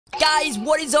Guys,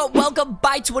 what is up? Welcome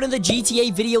back to another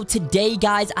GTA video. Today,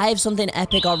 guys, I have something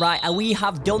epic, alright? And we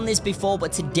have done this before,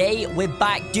 but today we're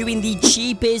back doing the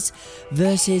cheapest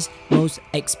versus most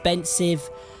expensive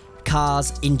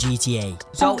cars in GTA.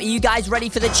 So, are you guys ready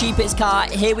for the cheapest car?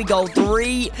 Here we go.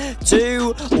 3,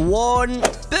 2, 1.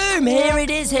 Boom! Here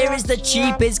it is. Here is the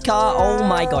cheapest car. Oh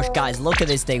my gosh, guys, look at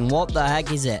this thing. What the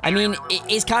heck is it? I mean,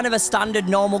 it's kind of a standard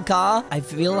normal car. I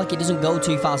feel like it doesn't go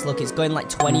too fast. Look, it's going like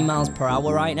 20 miles per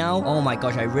hour right now. Oh my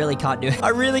gosh, I really can't do it. I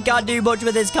really can't do much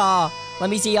with this car. Let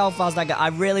me see how fast I go. I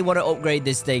really want to upgrade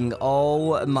this thing.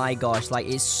 Oh my gosh, like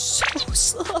it's so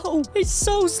slow. It's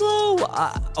so slow.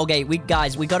 Okay,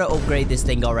 guys, we gotta upgrade this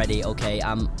thing already. Okay,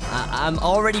 I'm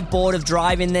already bored of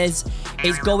driving this.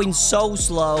 It's going so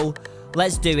slow.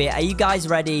 Let's do it. Are you guys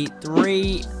ready?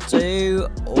 3, 2,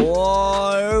 1.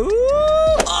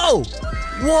 Oh,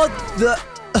 what the?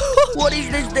 What is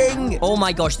this thing? Oh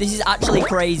my gosh, this is actually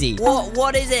crazy.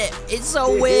 What is it? It's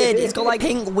so weird. It's got like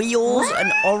pink wheels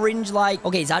and orange like.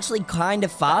 Okay, it's actually kind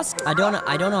of fast. I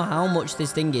don't know how much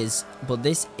this thing is, but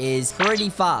this is pretty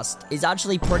fast. It's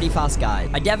actually pretty fast, guys.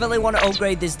 I definitely want to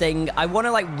upgrade this thing. I want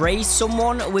to like race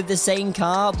someone with the same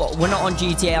car, but we're not on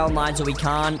GTA Online, so we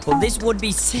can't. But this would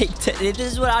be sick.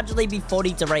 This would actually be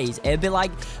funny to race. It'd be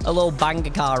like a little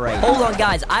banger car race. Hold on,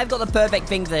 guys. I've got the perfect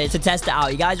thing for this to test it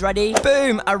out. You guys ready?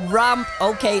 Boom. A ramp.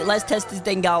 Okay, let's test this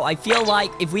thing out. I feel like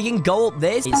if we can go up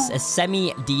this, it's a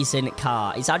semi-decent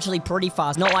car. It's actually pretty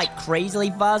fast. Not like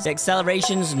crazily fast. The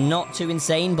acceleration's not too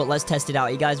insane, but let's test it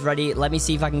out. You guys ready? Let me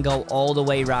see if I can go all the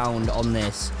way around on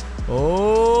this.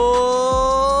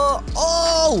 Oh!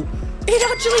 Oh! It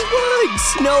actually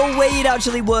works! No way it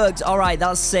actually works. All right,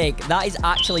 that's sick. That is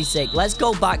actually sick. Let's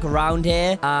go back around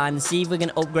here and see if we can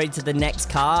upgrade to the next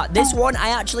car. This one I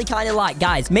actually kind of like.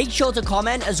 Guys, make sure to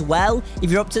comment as well,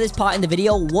 if you're up to this part in the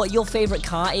video, what your favorite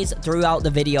car is throughout the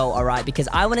video, all right? Because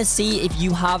I want to see if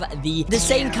you have the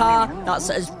same car that's,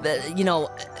 you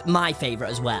know, my favorite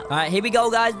as well. All right, here we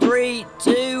go, guys. 3,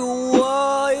 2, 1.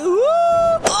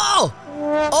 Oh!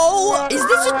 Oh, is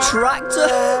this a tractor?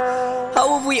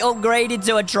 How have we upgraded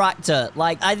to a tractor?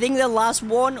 Like, I think the last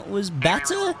one was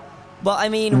better. But, I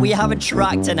mean, we have a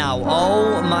tractor now.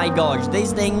 Oh, my gosh.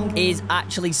 This thing is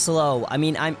actually slow. I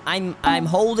mean, I'm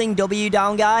holding W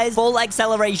down, guys. Full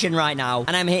acceleration right now.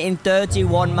 And I'm hitting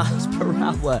 31 miles per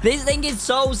hour. This thing is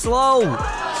so slow.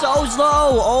 So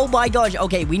slow. Oh, my gosh.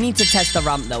 Okay, we need to test the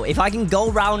ramp, though. If I can go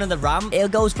round on the ramp,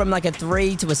 it goes from, like, a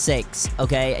 3 to a 6.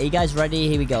 Okay, are you guys ready?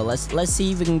 Here we go. Let's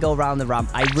see if we can go round the ramp.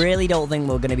 I really don't think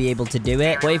we're going to be able to do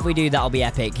it. But if we do, that'll be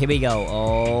epic. Here we go.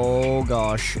 Oh,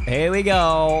 gosh. Here we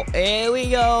go. Here we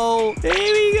go. Here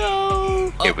we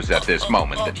go. It was at this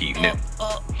moment that he knew.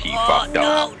 He fucked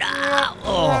up.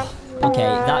 Oh. Okay,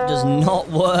 that does not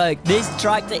work. This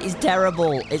tractor is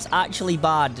terrible. It's actually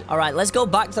bad. All right, let's go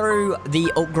back through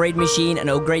the upgrade machine and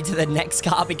upgrade to the next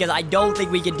car because I don't think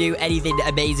we can do anything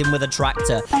amazing with a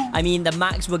tractor. I mean, the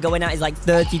max we're going at is like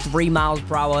 33 miles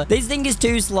per hour. This thing is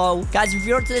too slow. Guys, if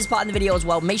you're up to this part in the video as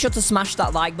well, make sure to smash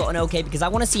that like button, okay? Because I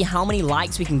want to see how many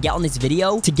likes we can get on this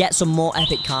video to get some more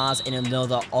epic cars in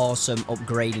another awesome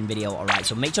upgrading video. All right,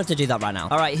 so make sure to do that right now.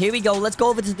 All right, here we go. Let's go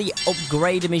over to the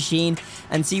upgrader machine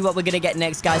and see what we're going to get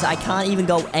next, guys. I can't even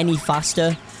go any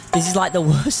faster. This is like the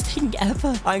worst thing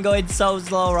ever. I'm going so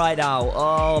slow right now.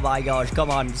 Oh my gosh. Come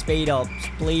on, speed up.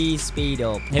 Please speed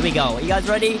up. Here we go. Are you guys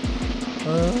ready?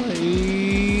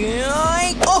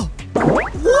 Oh,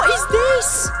 what is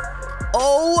this?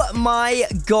 Oh my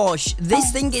gosh.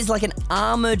 This thing is like an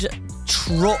armored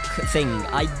truck thing.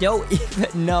 I don't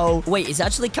even know. Wait, it's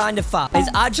actually kind of fast. It's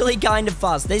actually kind of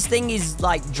fast. This thing is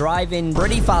like driving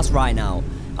pretty fast right now.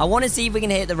 I want to see if we can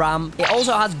hit the ramp. It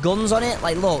also has guns on it.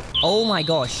 Like, look. Oh, my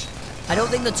gosh. I don't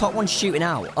think the top one's shooting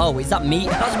out. Oh, is that me?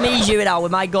 That's me shooting out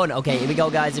with my gun. Okay, here we go,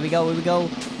 guys. Here we go. Here we go.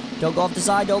 Don't go off the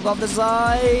side. Don't go off the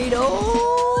side.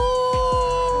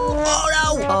 Oh.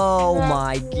 Oh, no. Oh,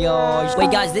 my gosh.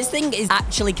 Wait, guys. This thing is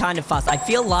actually kind of fast. I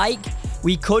feel like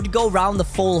we could go around the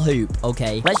full hoop.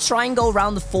 Okay, let's try and go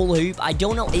around the full hoop. I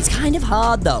don't know. It's kind of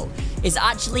hard, though. It's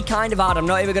actually kind of hard. I'm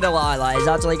not even gonna lie. Like, it's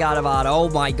actually kind of hard. Oh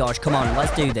my gosh. Come on.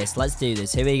 Let's do this. Let's do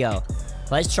this. Here we go.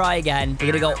 Let's try again. We're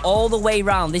gonna go all the way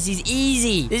around. This is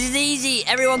easy. This is easy.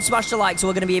 Everyone smash the like so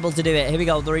we're gonna be able to do it. Here we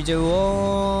go. 3, 2,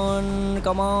 1.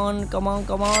 Come on. Come on.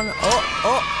 Come on.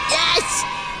 Oh. Yes!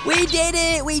 We did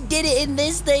it! We did it in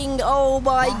this thing! Oh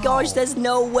my gosh, there's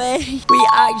no way. We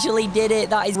actually did it.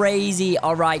 That is crazy.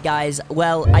 Alright, guys.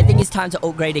 Well, I think it's time to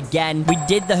upgrade again. We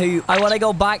did the hoop. I want to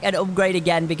go back and upgrade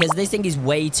again because this thing is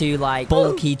way too, like,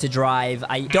 bulky to drive.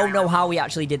 I don't know how we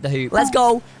actually did the hoop. Let's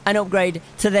go and upgrade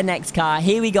to the next car.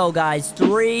 Here we go, guys.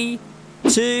 3,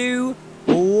 2,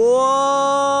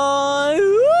 1.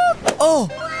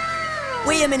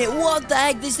 Wait a minute, what the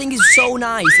heck? This thing is so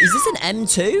nice. Is this an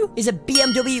M2? It's a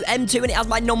BMW M2 and it has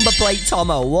my number plate,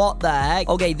 Tomo. What the heck?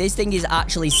 Okay, this thing is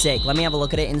actually sick. Let me have a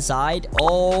look at it inside.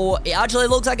 Oh, it actually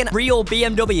looks like a real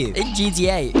BMW in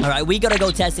GTA. All right, we gotta go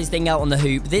test this thing out on the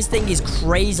hoop. This thing is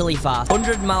crazily fast.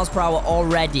 100 miles per hour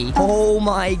already. Oh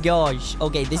my gosh.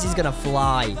 Okay, this is gonna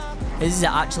fly. This is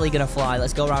actually gonna fly.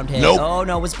 Let's go around here. Nope. Oh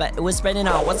no, we're spinning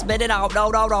out. We're spinning out.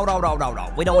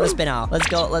 No. We don't want to spin out. Let's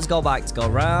go back. Let's go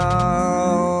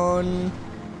round.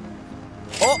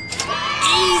 Oh,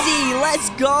 easy.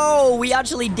 Let's go. We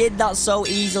actually did that so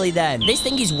easily then. This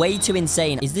thing is way too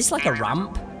insane. Is this like a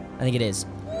ramp? I think it is.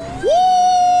 Woo!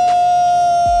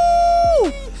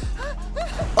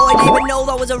 Oh, I didn't even know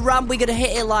that was a ramp. We could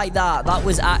hit it like that. That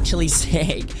was actually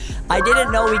sick. I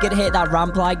didn't know we could hit that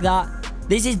ramp like that.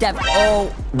 This is definitely...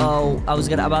 Oh, I was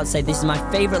about to say this is my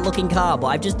favorite looking car, but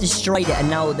I've just destroyed it and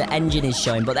now the engine is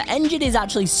showing. But the engine is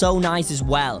actually so nice as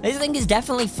well. This thing is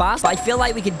definitely fast, but I feel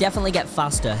like we could definitely get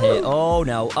faster here. Oh,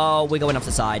 no. Oh, we're going off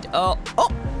the side. Oh.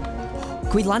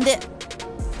 Can we land it?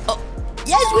 Oh,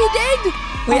 yes, we did.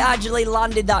 We actually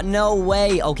landed that. No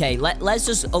way. Okay, let's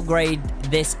just upgrade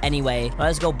this anyway.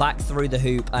 Let's go back through the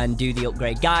hoop and do the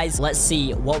upgrade. Guys, let's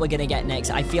see what we're gonna get next.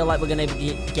 I feel like we're gonna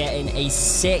be getting a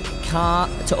sick car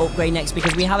to upgrade next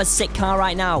because we have a sick car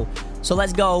right now. So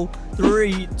let's go.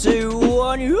 3, 2,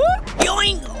 1.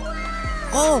 Yoink!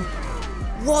 Oh,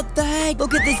 what the heck?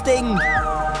 Look at this thing.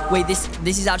 Wait,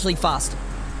 this is actually fast.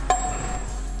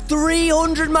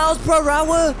 300 miles per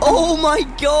hour. Oh my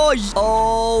gosh.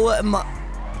 Oh my...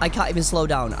 I can't even slow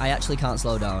down. I actually can't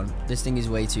slow down. This thing is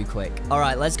way too quick. All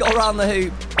right, let's go around the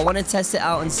hoop. I want to test it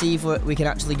out and see if we can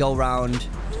actually go around.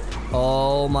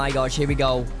 Oh my gosh, here we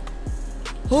go.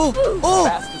 Oh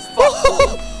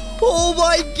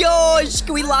my gosh.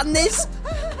 Can we land this?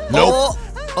 Nope.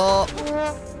 Oh.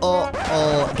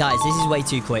 Guys, this is way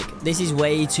too quick. This is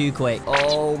way too quick.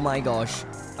 Oh my gosh.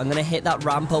 I'm going to hit that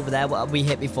ramp over there, what we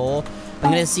hit before. I'm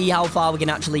going to see how far we can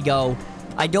actually go.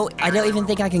 I don't even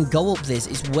think I can go up this.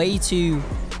 It's way too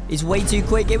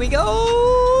quick. Here we go.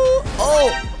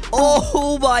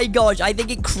 Oh my gosh. I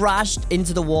think it crashed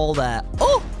into the wall there.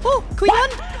 Oh, can we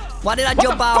land? Why did I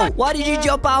jump out? Why did you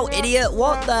jump out, idiot?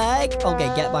 What the heck?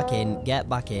 Okay, get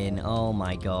back in. Oh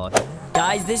my god.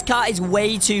 Guys, this car is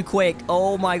way too quick.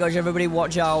 Oh my gosh, everybody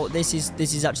watch out. This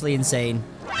is actually insane.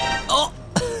 Oh.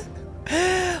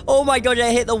 Oh my god,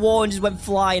 I hit the wall and just went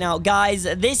flying out. Guys,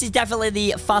 this is definitely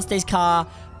the fastest car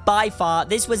by far.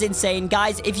 This was insane.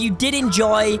 Guys, if you did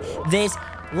enjoy this,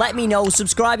 let me know.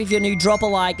 Subscribe if you're new. Drop a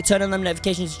like. Turn on them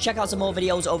notifications. Check out some more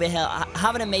videos over here.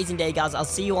 Have an amazing day, guys. I'll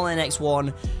see you all in the next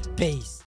one. Peace.